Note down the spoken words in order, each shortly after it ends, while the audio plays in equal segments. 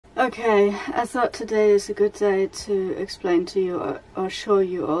Okay, I thought today is a good day to explain to you or show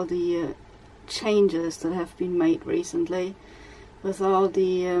you all the changes that have been made recently with all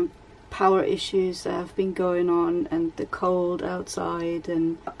the power issues that have been going on and the cold outside.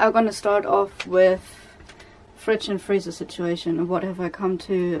 And I'm gonna start off with fridge and freezer situation and what have I come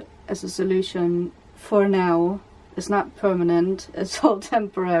to as a solution for now. It's not permanent, it's all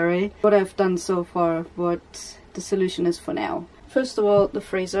temporary. What I've done so far, what the solution is for now. First of all, the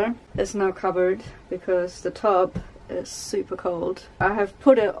freezer is now covered because the top is super cold. I have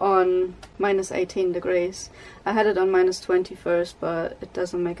put it on minus 18 degrees. I had it on minus 20 first, but it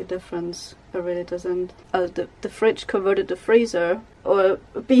doesn't make a difference. It really doesn't. The fridge converted the freezer, or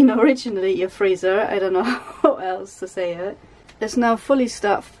being originally a freezer, I don't know how else to say it. It's now fully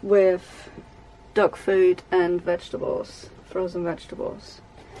stuffed with dog food and vegetables, frozen vegetables.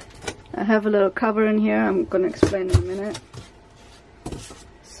 I have a little cover in here, I'm gonna explain in a minute.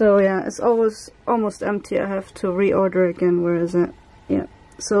 So yeah, it's almost empty. I have to reorder again. Where is it? Yeah.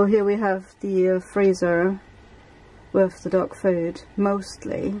 So here we have the freezer with the dog food,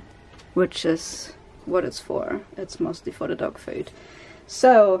 mostly, which is what it's for. It's mostly for the dog food.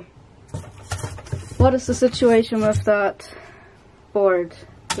 So, what is the situation with that board?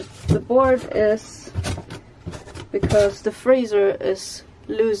 The board is because the freezer is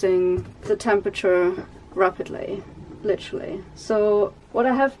losing the temperature rapidly. Literally. So what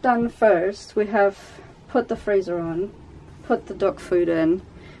I have done first, we have put the freezer on, put the dog food in.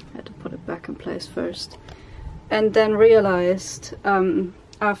 I had to put it back in place first, and then realized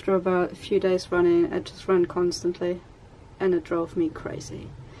after about a few days running, it just ran constantly and it drove me crazy.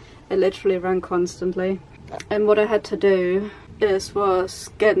 It literally ran constantly, and what I had to do was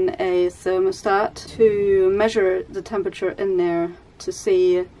getting a thermostat to measure the temperature in there to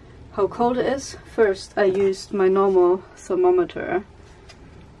see how cold it is. First I used my normal thermometer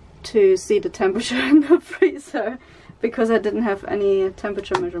to see the temperature in the freezer because I didn't have any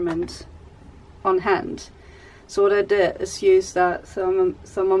temperature measurement on hand. So what I did is use that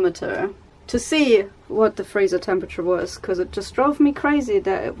thermometer to see what the freezer temperature was, because it just drove me crazy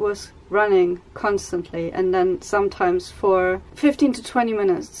that it was running constantly and then sometimes for 15 to 20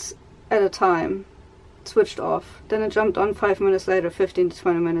 minutes at a time switched off, then it jumped on 5 minutes later, 15 to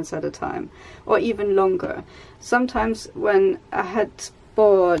 20 minutes at a time, or even longer. Sometimes when I had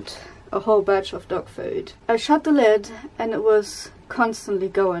bought a whole batch of dog food, I shut the lid and it was constantly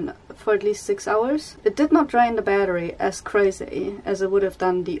going for at least 6 hours. It did not drain the battery as crazy as it would have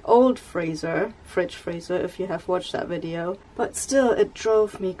done the old fridge freezer, if you have watched that video, but still it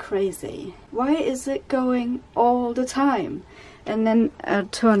drove me crazy. Why is it going all the time? And then I'll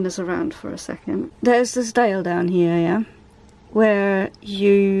turn this around for a second. There's this dial down here, yeah, where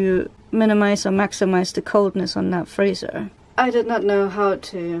you minimize or maximize the coldness on that freezer. I did not know how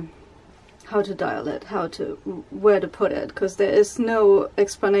to dial it, where to put it, because there is no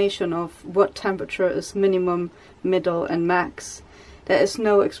explanation of what temperature is minimum, middle and max. There is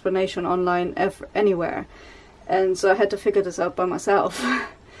no explanation online anywhere, and so I had to figure this out by myself.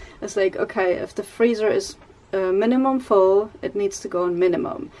 It's like, okay, if the freezer is minimum full, it needs to go on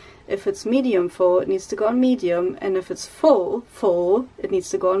minimum. If it's medium full, it needs to go on medium, and if it's full, it needs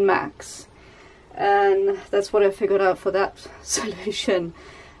to go on max. And that's what I figured out for that solution,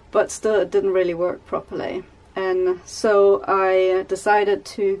 but still it didn't really work properly. And so I decided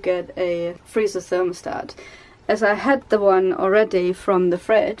to get a freezer thermostat. As I had the one already from the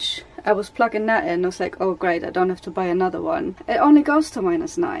fridge, I was plugging that in. I was like, oh great, I don't have to buy another one. It only goes to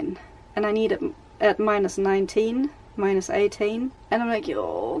 -9 and I need it at minus 19, minus 18, and I'm like,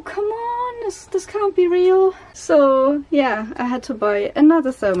 oh come on, this can't be real. So yeah, I had to buy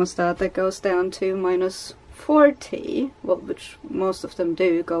another thermostat that goes down to minus 40, well, which most of them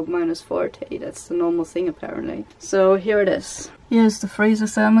do go minus 40, that's the normal thing apparently. So here it is. Here's the freezer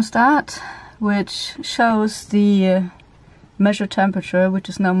thermostat, which shows the measured temperature, which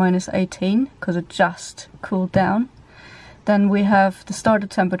is now minus 18 because it just cooled down. Then we have the starter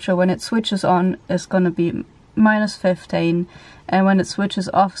temperature. When it switches on, it's going to be minus 15, and when it switches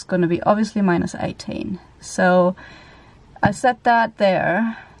off, it's going to be obviously minus 18. So I set that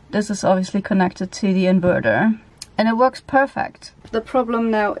there. This is obviously connected to the inverter, and it works perfect. The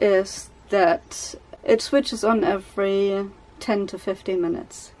problem now is that it switches on every 10 to 15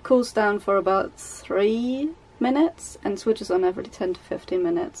 minutes, cools down for about 3 minutes, and switches on every 10 to 15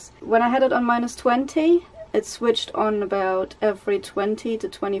 minutes. When I had it on minus 20, it switched on about every 20 to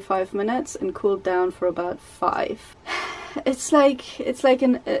 25 minutes and cooled down for about 5. It's like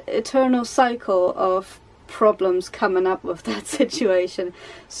an eternal cycle of problems coming up with that situation.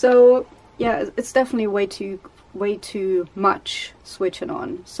 So yeah, it's definitely way too way too much switching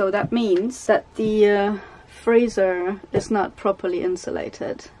on. So that means that the freezer is not properly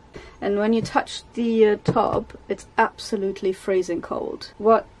insulated. And when you touch the top, it's absolutely freezing cold.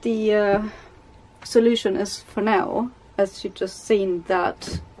 What the solution is for now, as you've just seen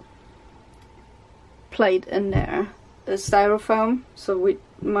that plate in there, is styrofoam. So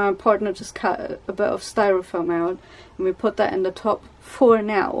my partner just cut a bit of styrofoam out and we put that in the top for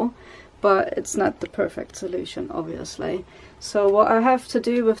now, but it's not the perfect solution, obviously. So what I have to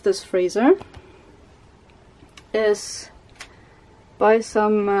do with this freezer is buy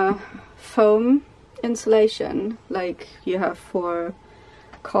some foam insulation, like you have for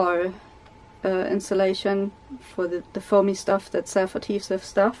car insulation, for the foamy stuff, that's self-adhesive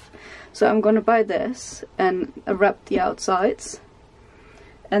stuff. So I'm gonna buy this and wrap the outsides,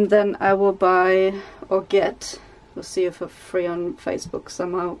 and then I will buy or get, we'll see if it's free on Facebook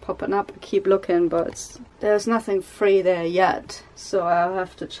somehow popping up. I keep looking, but there's nothing free there yet, so I'll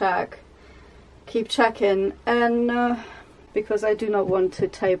have to keep checking, and because I do not want to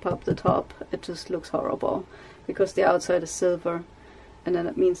tape up the top, it just looks horrible because the outside is silver, and then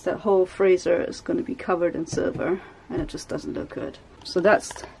it means that whole freezer is going to be covered in silver and it just doesn't look good. So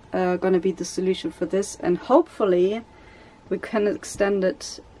that's going to be the solution for this, and hopefully we can extend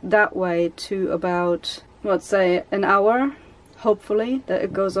it that way to about, let's say, an hour. Hopefully that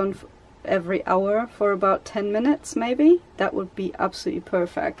it goes on every hour for about 10 minutes maybe. That would be absolutely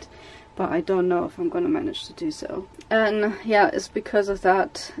perfect, but I don't know if I'm going to manage to do so. And yeah, it's because of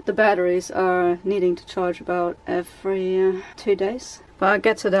that the batteries are needing to charge about every 2 days. But I'll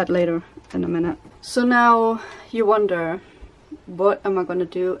get to that later in a minute. So now you wonder, what am I going to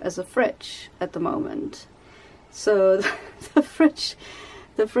do as a fridge at the moment? So the fridge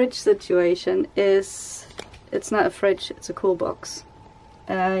situation is, it's not a fridge, it's a cool box.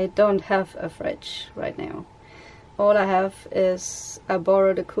 I don't have a fridge right now. All I have is, I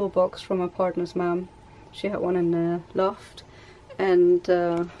borrowed a cool box from my partner's mom. She had one in the loft, and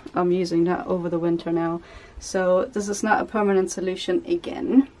I'm using that over the winter now. So this is not a permanent solution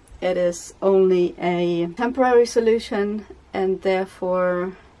again. It is only a temporary solution, and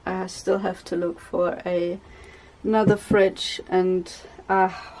therefore I still have to look for another fridge, and I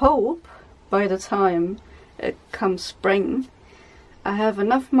hope by the time it comes spring I have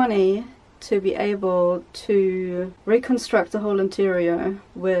enough money to be able to reconstruct the whole interior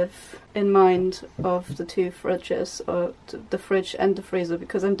with in mind of the two fridges, or the fridge and the freezer,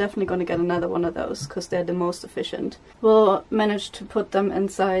 because I'm definitely going to get another one of those because they're the most efficient. We'll manage to put them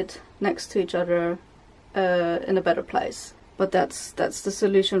inside next to each other in a better place. But that's the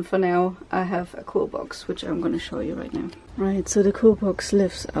solution for now. I have a cool box, which I'm going to show you right now. Right, so the cool box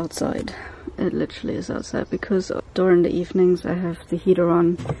lives outside. It literally is outside because during the evenings I have the heater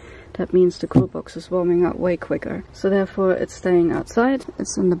on. That means the cool box is warming up way quicker. So therefore it's staying outside.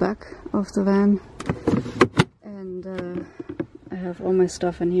 It's in the back of the van. And I have all my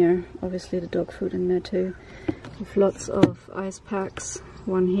stuff in here. Obviously the dog food in there too. With lots of ice packs.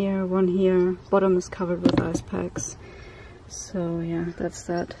 One here, one here. Bottom is covered with ice packs. So yeah, that's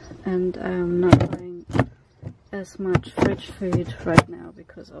that. And I'm not buying as much fridge food right now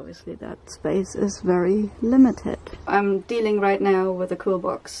because obviously that space is very limited. I'm dealing right now with a cool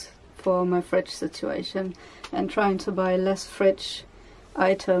box for my fridge situation and trying to buy less fridge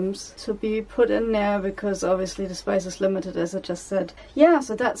items to be put in there because obviously the space is limited, as I just said. Yeah,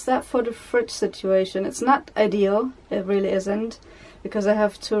 so that's that for the fridge situation. It's not ideal, it really isn't, because I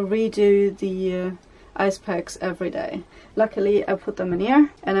have to redo the ice packs every day. Luckily I put them in here,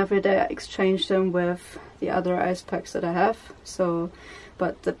 and every day I exchange them with the other ice packs that I have. So,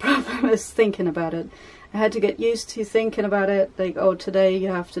 but the problem is thinking about it. I had to get used to thinking about it, like, oh, today you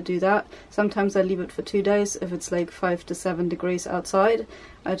have to do that. Sometimes I leave it for 2 days. If it's like 5 to 7 degrees outside,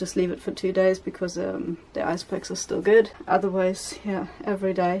 I just leave it for 2 days because the ice packs are still good. Otherwise, yeah,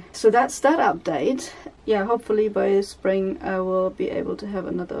 every day. So that's that update. Yeah, hopefully by spring I will be able to have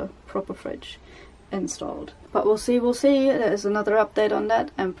another proper fridge installed. But we'll see, There's another update on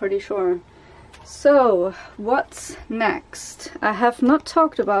that, I'm pretty sure. So, what's next? I have not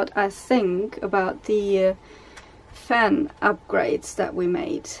talked about, I think, about the fan upgrades that we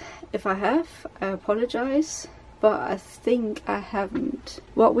made. If I have, I apologize, but I think I haven't.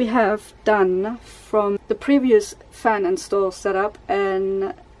 What we have done from the previous fan install setup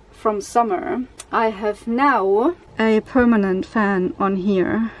and from summer, I have now a permanent fan on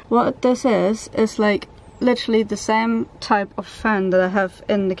here. What this is like literally the same type of fan that I have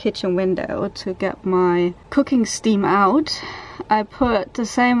in the kitchen window to get my cooking steam out. I put the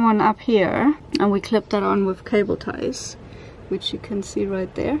same one up here and we clipped that on with cable ties, which you can see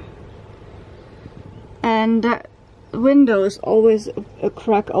right there. and that window is always a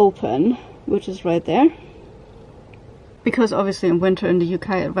crack open, which is right there. Because obviously in winter in the UK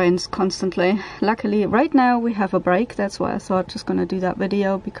it rains constantly. Luckily right now we have a break, that's why I thought just gonna do that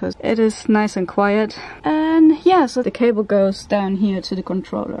video, because it is nice and quiet. And yeah, so the cable goes down here to the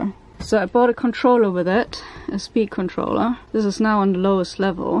controller. So I bought a controller with it, a speed controller. This is now on the lowest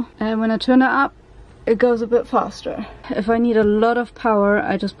level, and when I turn it up, it goes a bit faster. If I need a lot of power,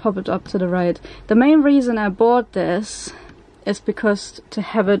 I just pop it up to the right. The main reason I bought this is because to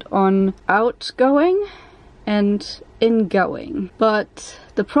have it on outgoing and ingoing. But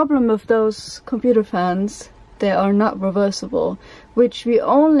the problem with those computer fans, they are not reversible, which we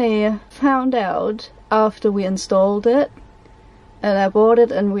only found out after we installed it. And I bought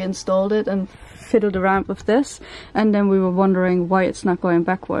it and we installed it and fiddled around with this, and then we were wondering why it's not going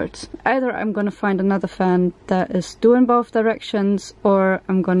backwards. Either I'm gonna find another fan that is doing both directions, or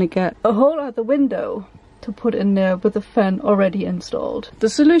I'm gonna get a whole other window to put in there with the fan already installed. The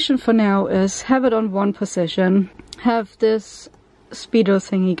solution for now is have it on one position, have this speedo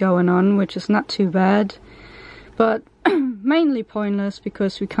thingy going on, which is not too bad, but mainly pointless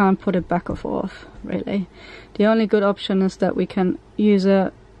because we can't put it back or forth, really. The only good option is that we can use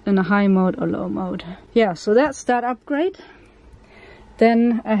it in a high mode or low mode. Yeah, so that's that upgrade.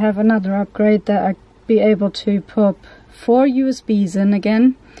 Then I have another upgrade that I'd be able to pop 4 USBs in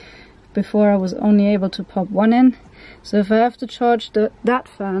again. Before I was only able to pop 1 in. So if I have to charge that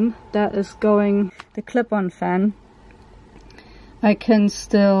fan, that is going, the clip-on fan, I can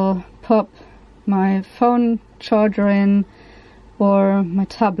still pop my phone charger in or my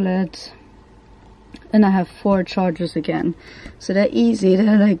tablet, and I have 4 chargers again. So they're easy,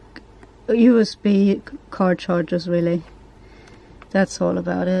 they're like USB car chargers really. That's all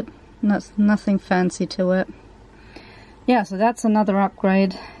about it. Nothing fancy to it. Yeah, so that's another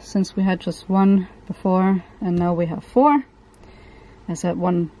upgrade, since we had just 1 before and now we have 4. I said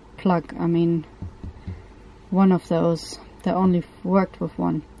 1 plug, I mean 1 of those that only worked with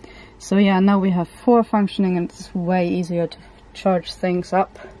 1. So yeah, now we have 4 functioning, and it's way easier to charge things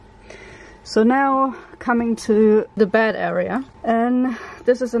up. So now coming to the bed area, and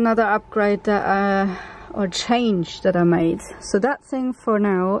this is another upgrade that or change that I made. So that thing for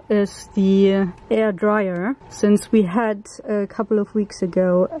now is the air dryer, since we had a couple of weeks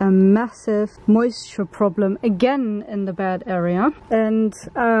ago a massive moisture problem again in the bed area, and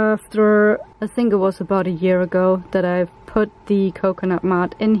after I think it was about a year ago that I put the coconut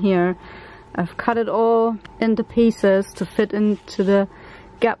mat in here, I've cut it all into pieces to fit into the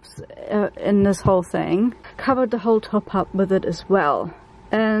gaps in this whole thing, covered the whole top up with it as well.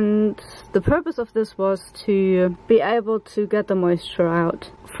 And the purpose of this was to be able to get the moisture out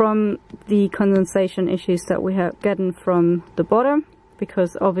from the condensation issues that we have getting from the bottom,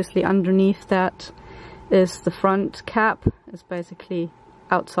 because obviously underneath that is the front cap, is basically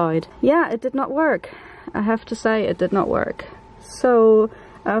outside. Yeah, it did not work. I have to say it did not work. So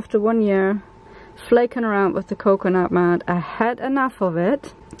after 1 year flaking around with the coconut mat, I had enough of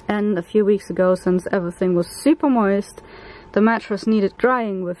it, and a few weeks ago, since everything was super moist, the mattress needed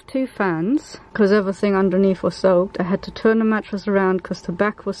drying with 2 fans, because everything underneath was soaked. I had to turn the mattress around because the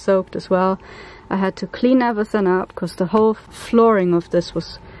back was soaked as well. I had to clean everything up because the whole flooring of this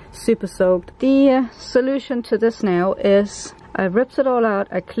was super soaked. The solution to this now is I ripped it all out,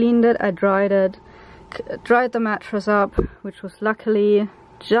 I cleaned it, I dried it, dried the mattress up, which was luckily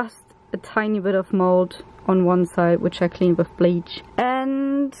just a tiny bit of mold on one side, which I cleaned with bleach.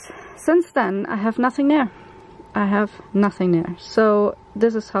 And since then I have nothing there. I have nothing there. So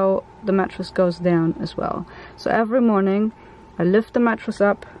this is how the mattress goes down as well. So every morning I lift the mattress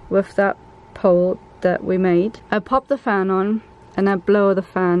up with that pole that we made. I pop the fan on and I blow the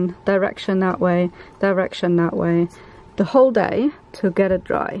fan direction that way, the whole day to get it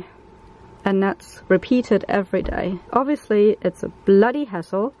dry. And that's repeated every day. Obviously it's a bloody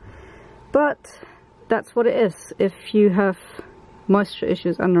hassle, but that's what it is if you have moisture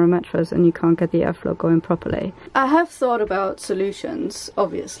issues under a mattress and you can't get the airflow going properly. I have thought about solutions,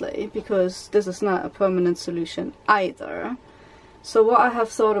 obviously, because this is not a permanent solution either. So what I have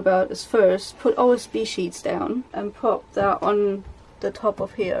thought about is first put OSB sheets down and pop that on the top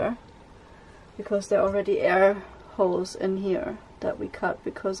of here, because there are already air holes in here that we cut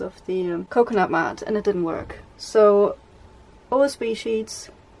because of the coconut mat, and it didn't work. So OSB sheets,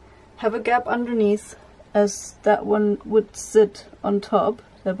 have a gap underneath as that one would sit on top,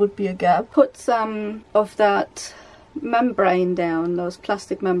 there would be a gap. Put some of that membrane down, those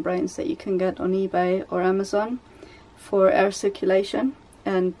plastic membranes that you can get on eBay or Amazon for air circulation,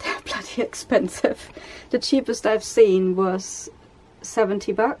 and they're bloody expensive. The cheapest I've seen was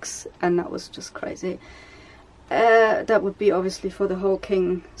 $70, and that was just crazy. That would be obviously for the whole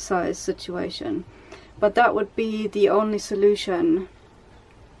king size situation, but that would be the only solution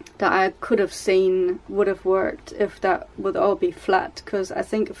that I could have seen would have worked if that would all be flat, because I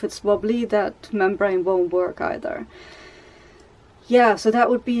think if it's wobbly, that membrane won't work either. Yeah, so that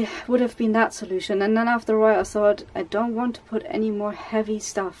would have been that solution. And then after a while I thought, I don't want to put any more heavy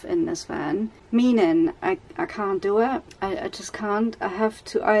stuff in this van, meaning I can't do it. I just can't. I have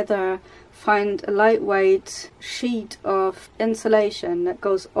to either find a lightweight sheet of insulation that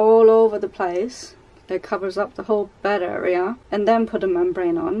goes all over the place, that covers up the whole bed area, and then put a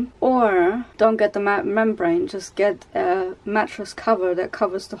membrane on, or don't get the membrane, just get a mattress cover that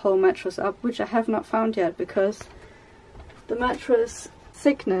covers the whole mattress up, which I have not found yet, because the mattress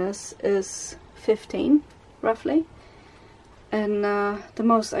thickness is 15 roughly, and the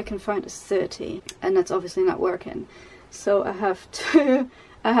most I can find is 30, and that's obviously not working. So I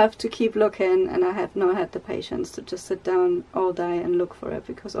have to keep looking, and I have not had the patience to just sit down all day and look for it,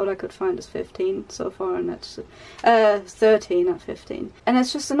 because all I could find is 15 so far, and that's 30, not 15. And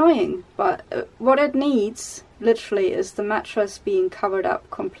it's just annoying, but what it needs literally is the mattress being covered up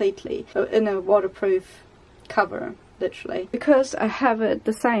completely in a waterproof cover, literally, because I have it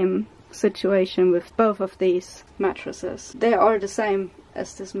the same situation with both of these mattresses. They are the same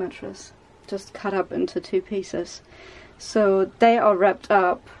as this mattress, just cut up into 2 pieces. So they are wrapped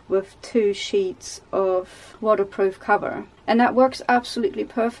up with 2 sheets of waterproof cover, and that works absolutely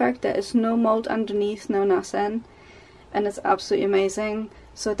perfect. There is no mold underneath, no nothing, and it's absolutely amazing.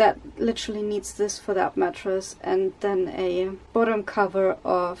 So that literally needs this for that mattress, and then a bottom cover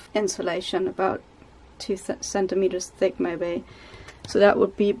of insulation about 2 centimeters thick maybe. So that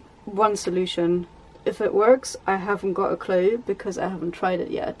would be one solution. If it works, I haven't got a clue, because I haven't tried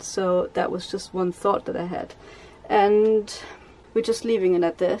it yet. So that was just one thought that I had. And we're just leaving it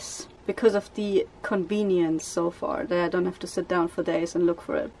at this, because of the convenience so far, that I don't have to sit down for days and look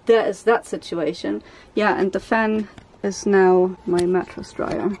for it. There is that situation. Yeah, and the fan is now my mattress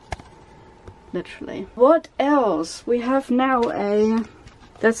dryer, literally. What else? We have now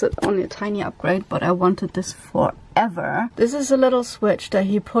that's only a tiny upgrade, but I wanted this forever. This is a little switch that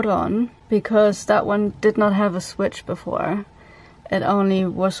he put on, because that one did not have a switch before. It only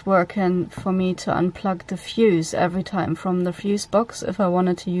was working for me to unplug the fuse every time from the fuse box if I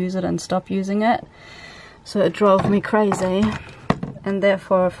wanted to use it and stop using it. So it drove me crazy. And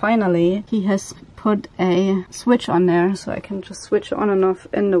therefore, finally, he has put a switch on there, so I can just switch on and off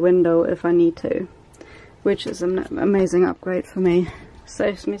in the window if I need to. Which is an amazing upgrade for me.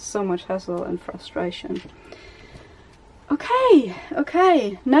 Saves me so much hassle and frustration.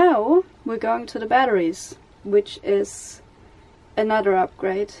 Okay, now we're going to the batteries, which is another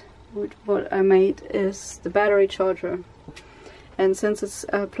upgrade. What I made is the battery charger, and since it's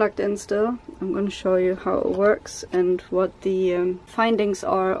plugged in still, I'm going to show you how it works and what the findings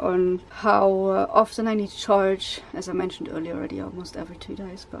are on how often I need to charge. As I mentioned earlier already, almost every 2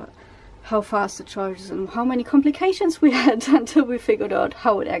 days, but how fast it charges and how many complications we had until we figured out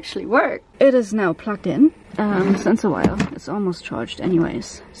how it actually worked. It is now plugged in since a while. It's almost charged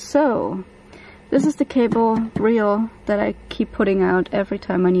anyways. So this is the cable reel that I keep putting out every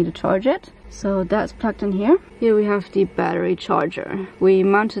time I need to charge it. So that's plugged in here. Here we have the battery charger. We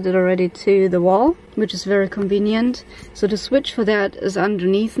mounted it already to the wall, which is very convenient. So the switch for that is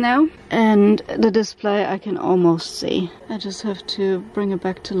underneath now, and the display I can almost see. I just have to bring it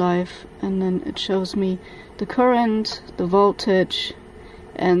back to life, and then it shows me the current, the voltage,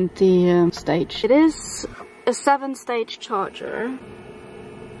 and the stage. It is a 7-stage charger.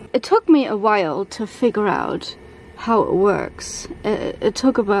 It took me a while to figure out how it works. It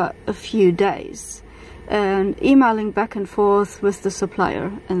took about a few days, and emailing back and forth with the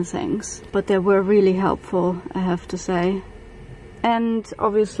supplier and things, but they were really helpful, I have to say. And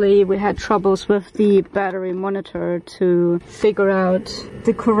obviously we had troubles with the battery monitor to figure out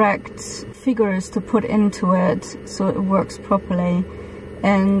the correct figures to put into it so it works properly.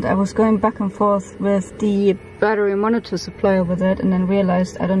 And I was going back and forth with the battery monitor supplier with it, and then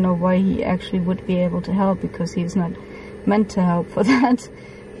realized I don't know why he actually would be able to help, because he's not meant to help for that.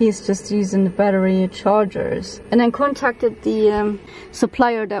 He's just using the battery chargers. And then contacted the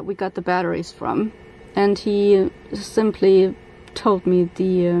supplier that we got the batteries from, and he simply told me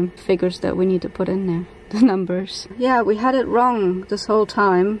the figures that we need to put in there, the numbers. Yeah, we had it wrong this whole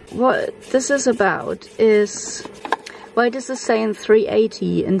time. What this is about is, why does this say in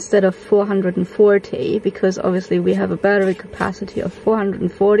 380 instead of 440? Because obviously we have a battery capacity of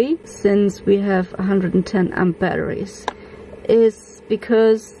 440, since we have 110 amp batteries. Is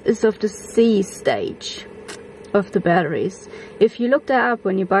because it's of the C stage. of the batteries. If you look that up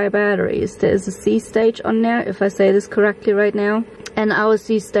when you buy batteries, there is a C stage on there, if I say this correctly right now. And our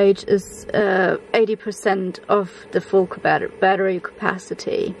C stage is 80% of the full battery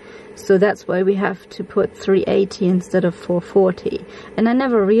capacity. So that's why we have to put 380 instead of 440. And I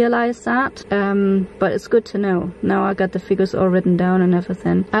never realized that, but it's good to know. Now I got the figures all written down and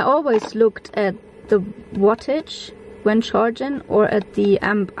everything. I always looked at the wattage when charging or at the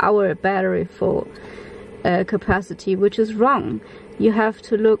amp hour battery full capacity, which is wrong. You have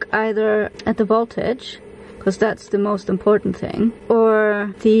to look either at the voltage, because that's the most important thing,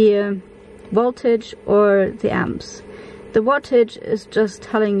 or the voltage or the amps. The wattage is just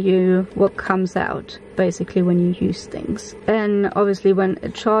telling you what comes out, basically, when you use things. And obviously when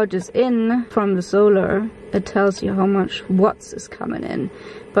it charges in from the solar, it tells you how much watts is coming in.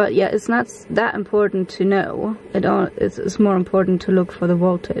 But yeah, it's not that important to know. It's more important to look for the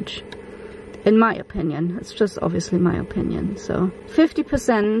voltage. In my opinion. It's just obviously my opinion. So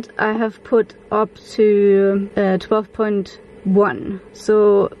 50% I have put up to 12.1.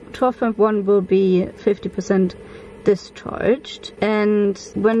 So 12.1 will be 50% discharged, and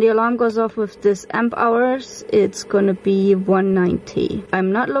when the alarm goes off with this amp hours, it's gonna be 190.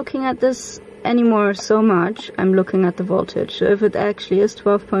 I'm not looking at this anymore so much, I'm looking at the voltage. So if it actually is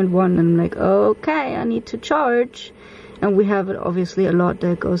 12.1, I'm like, okay, I need to charge. And we have it obviously a lot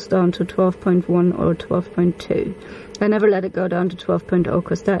that goes down to 12.1 or 12.2. I never let it go down to 12.0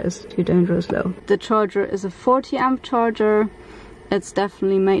 because that is too dangerous low. The charger is a 40 amp charger. It's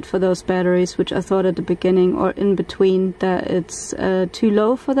definitely made for those batteries, which I thought at the beginning or in between that it's too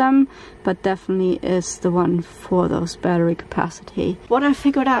low for them, but definitely is the one for those battery capacity. What I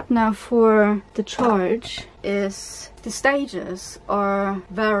figured out now for the charge is the stages are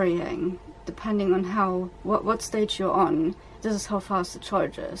varying depending on what stage you're on. This is how fast the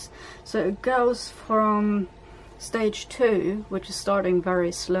charge is. So it goes from stage 2, which is starting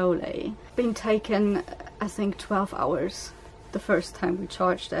very slowly. Been taken, I think, 12 hours the first time we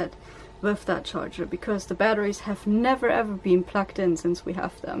charged it with that charger, because the batteries have never ever been plugged in since we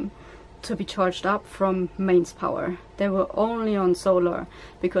have them to be charged up from mains power. They were only on solar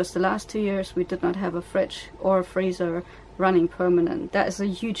because the last 2 years we did not have a fridge or a freezer running permanent. That is a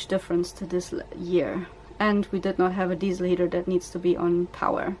huge difference to this year. And we did not have a diesel heater that needs to be on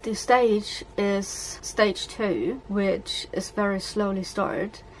power. The stage is stage 2, which is very slowly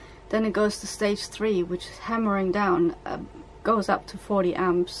start. Then it goes to stage 3, which is hammering down, goes up to 40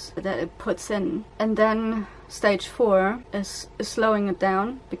 amps that it puts in. And then stage 4 is slowing it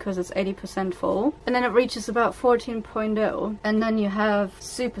down because it's 80% full. And then it reaches about 14.0. And then you have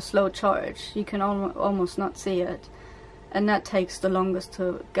super slow charge. You can almost not see it. And that takes the longest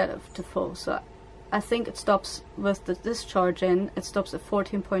to get it to full. So I think it stops with the discharge in, it stops at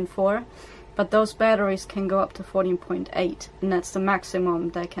 14.4. But those batteries can go up to 14.8, and that's the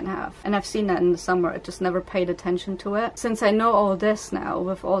maximum they can have. And I've seen that in the summer, I just never paid attention to it. Since I know all this now,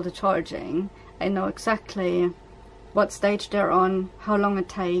 with all the charging, I know exactly what stage they're on, how long it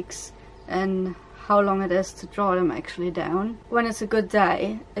takes, and how long it is to draw them actually down. When it's a good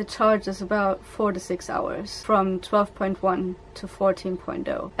day, it charges about 4 to 6 hours, from 12.1 to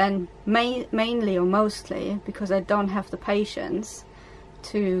 14.0. And mainly or mostly, because I don't have the patience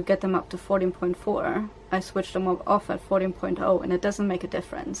to get them up to 14.4, I switched them off at 14.0, and it doesn't make a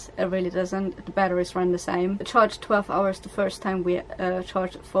difference. It really doesn't. The batteries run the same. It charged 12 hours the first time we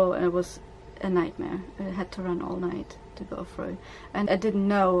charged it full, and it was a nightmare. It had to run all night to go through, and I didn't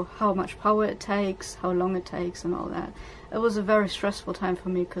know how much power it takes, how long it takes, and all that. It was a very stressful time for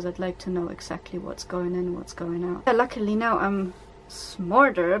me because I'd like to know exactly what's going in, what's going out. Yeah, luckily now I'm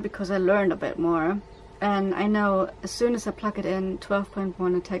smarter because I learned a bit more. And I know as soon as I plug it in,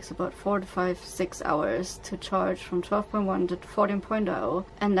 12.1, it takes about 4 to 5, 6 hours to charge from 12.1 to 14.0,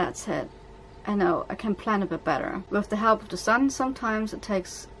 and that's it. I know, I can plan a bit better. With the help of the sun, sometimes it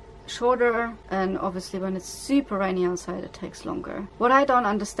takes shorter, and obviously when it's super rainy outside, it takes longer. What I don't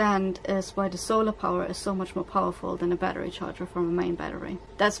understand is why the solar power is so much more powerful than a battery charger from a main battery.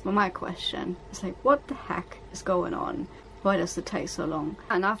 That's my question. It's like, what the heck is going on? Why does it take so long?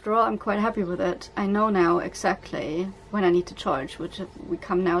 And after all, I'm quite happy with it. I know now exactly when I need to charge, which we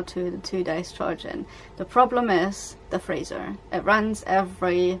come now to the 2 days charging. The problem is the freezer. It runs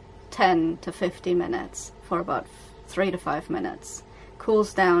every 10 to 15 minutes for about 3 to 5 minutes.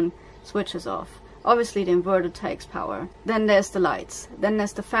 Cools down, switches off. Obviously the inverter takes power. Then there's the lights. Then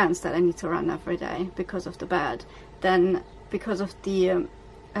there's the fans that I need to run every day because of the bed. Then because of the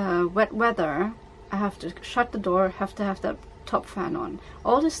wet weather, I have to shut the door, have to have that top fan on.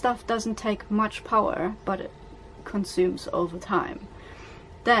 All this stuff doesn't take much power, but it consumes over time.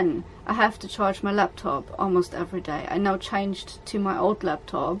 Then I have to charge my laptop almost every day. I now changed to my old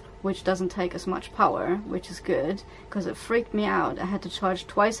laptop, which doesn't take as much power, which is good, because it freaked me out. I had to charge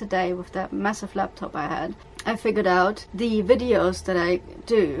twice a day with that massive laptop I had. I figured out the videos that I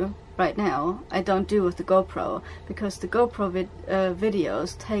do right now, I don't do with the GoPro, because the GoPro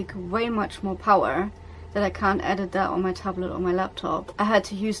videos take way much more power that I can't edit that on my tablet or my laptop. I had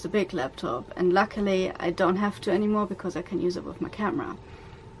to use the big laptop, and luckily I don't have to anymore because I can use it with my camera.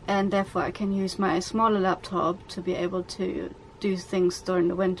 And therefore I can use my smaller laptop to be able to do things during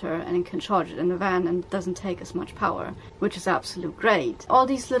the winter, and it can charge it in the van and it doesn't take as much power, which is absolute great. All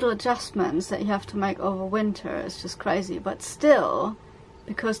these little adjustments that you have to make over winter is just crazy, but still,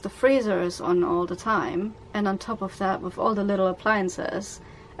 because the freezer is on all the time, and on top of that with all the little appliances,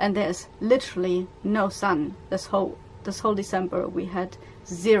 and there's literally no sun. This whole December we had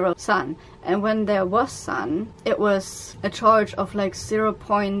 0 sun, and when there was sun it was a charge of like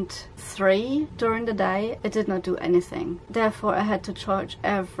 0.3 during the day. It did not do anything. Therefore I had to charge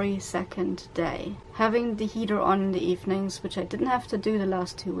every second day. Having the heater on in the evenings, which I didn't have to do the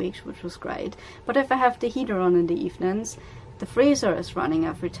last 2 weeks, which was great, but if I have the heater on in the evenings, the freezer is running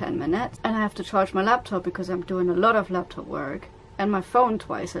every 10 minutes, and I have to charge my laptop because I'm doing a lot of laptop work, and my phone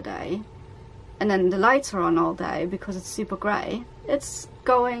twice a day. And then the lights are on all day because it's super grey. It's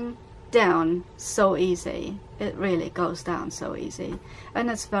going down so easy. It really goes down so easy. And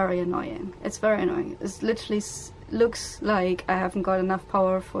it's very annoying. It's very annoying. It literally looks like I haven't got enough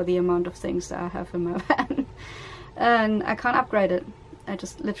power for the amount of things that I have in my van. And I can't upgrade it. I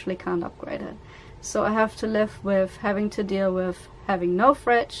just literally can't upgrade it. So I have to live with having to deal with having no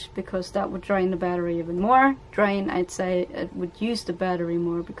fridge, because that would drain the battery even more. I'd say it would use the battery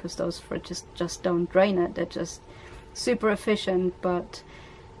more, because those fridges just don't drain it. They're just super efficient, but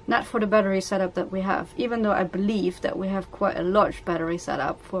not for the battery setup that we have, even though I believe that we have quite a large battery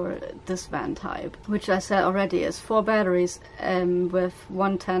setup for this van type, which I said already is 4 batteries with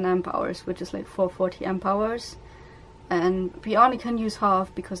 110 amp hours, which is like 440 amp hours. And we only can use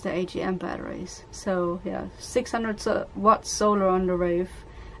half because they're AGM batteries. So yeah, 600 watts solar on the roof,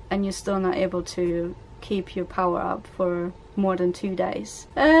 and you're still not able to keep your power up for more than 2 days.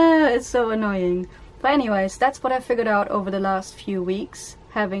 It's so annoying. But anyways, that's what I figured out over the last few weeks,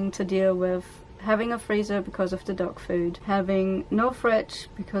 having to deal with having a freezer because of the dog food, having no fridge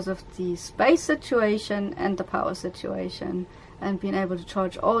because of the space situation and the power situation, and being able to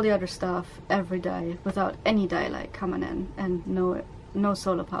charge all the other stuff every day without any daylight coming in, and no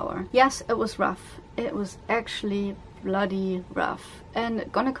solar power. Yes, it was rough. It was actually bloody rough,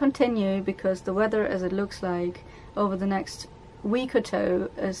 and gonna continue because the weather, as it looks like over the next week or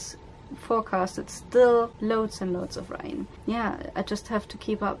two, is forecasted still loads and loads of rain. Yeah, I just have to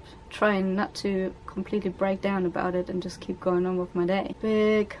keep up trying not to completely break down about it and just keep going on with my day,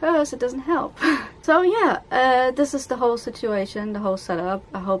 because it doesn't help. So yeah, this is the whole situation, the whole setup.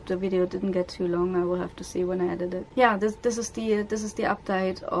 I hope the video didn't get too long. I will have to see when I edit it. Yeah, this is the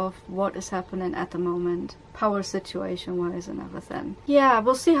update of what is happening at the moment, power situation wise and everything. Yeah,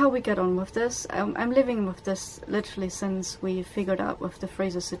 we'll see how we get on with this. I'm living with this literally since we figured out with the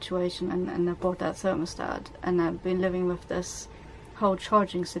freezer situation and I bought that thermostat, and I've been living with this whole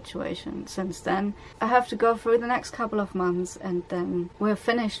charging situation since then. I have to go through the next couple of months, and then we're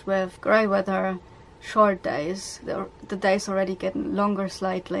finished with grey weather, short days. The days already getting longer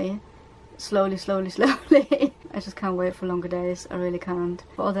slightly, slowly. I just can't wait for longer days. I really can't.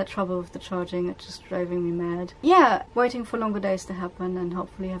 For all that trouble with the charging, it's just driving me mad. Yeah, waiting for longer days to happen and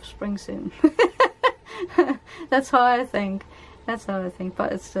hopefully have spring soon. That's how I think. That's how I think,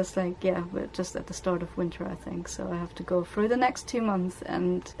 but it's just like, yeah, we're just at the start of winter, I think, so I have to go through the next 2 months,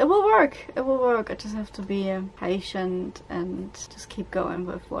 and it will work. It will work. I just have to be patient and just keep going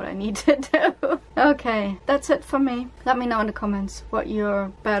with what I need to do. Okay, that's it for me. Let me know in the comments what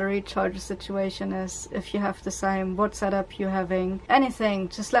your battery charger situation is, if you have the same, what setup you're having, anything.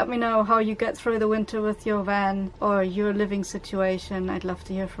 Just let me know how you get through the winter with your van or your living situation. I'd love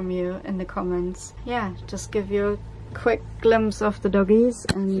to hear from you in the comments. Yeah, just give you a quick glimpse of the doggies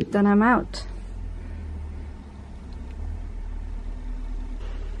and then I'm out.